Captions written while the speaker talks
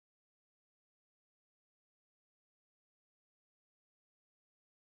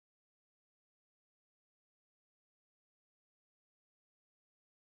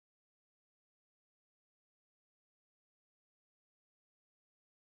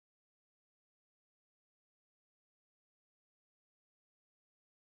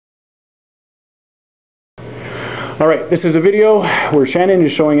Alright, this is a video where Shannon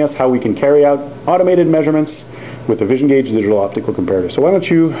is showing us how we can carry out automated measurements with the VisionGauge Digital Optical Comparator. So why don't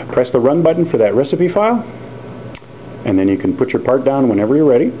you press the run button for that recipe file, and then you can put your part down whenever you're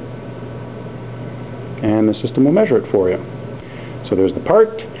ready, and the system will measure it for you. So there's the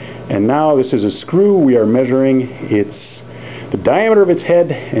part, and now this is a screw. We are measuring the diameter of its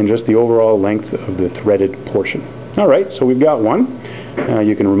head and just the overall length of the threaded portion. Alright, so we've got one.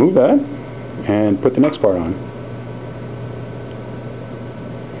 You can remove that and put the next part on.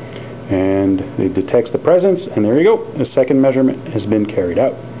 And it detects the presence, and there you go. The second measurement has been carried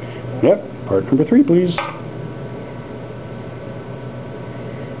out. Yep, part number 3, please.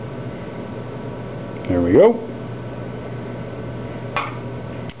 There we go.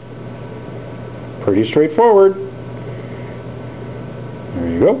 Pretty straightforward.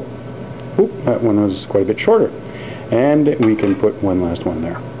 There you go. Oop, that one was quite a bit shorter. And we can put one last one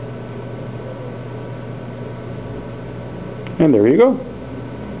there. And there you go.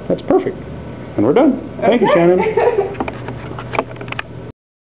 That's perfect. And we're done. Thank you, Shannon.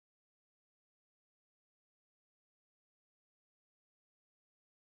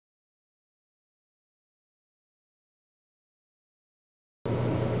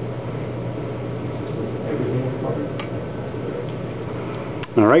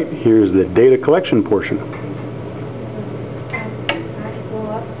 All right, here's the data collection portion.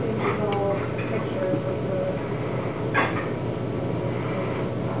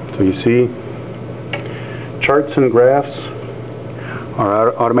 So you see, charts and graphs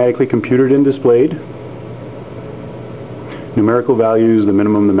are automatically computed and displayed. Numerical values, the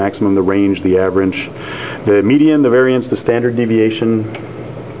minimum, the maximum, the range, the average, the median, the variance, the standard deviation,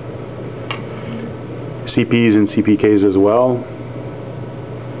 CPs and CPKs as well.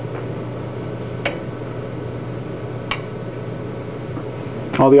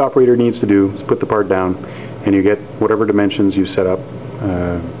 All the operator needs to do is put the part down, and you get whatever dimensions you set up,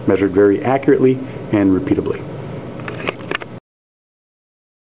 measured very accurately and repeatably.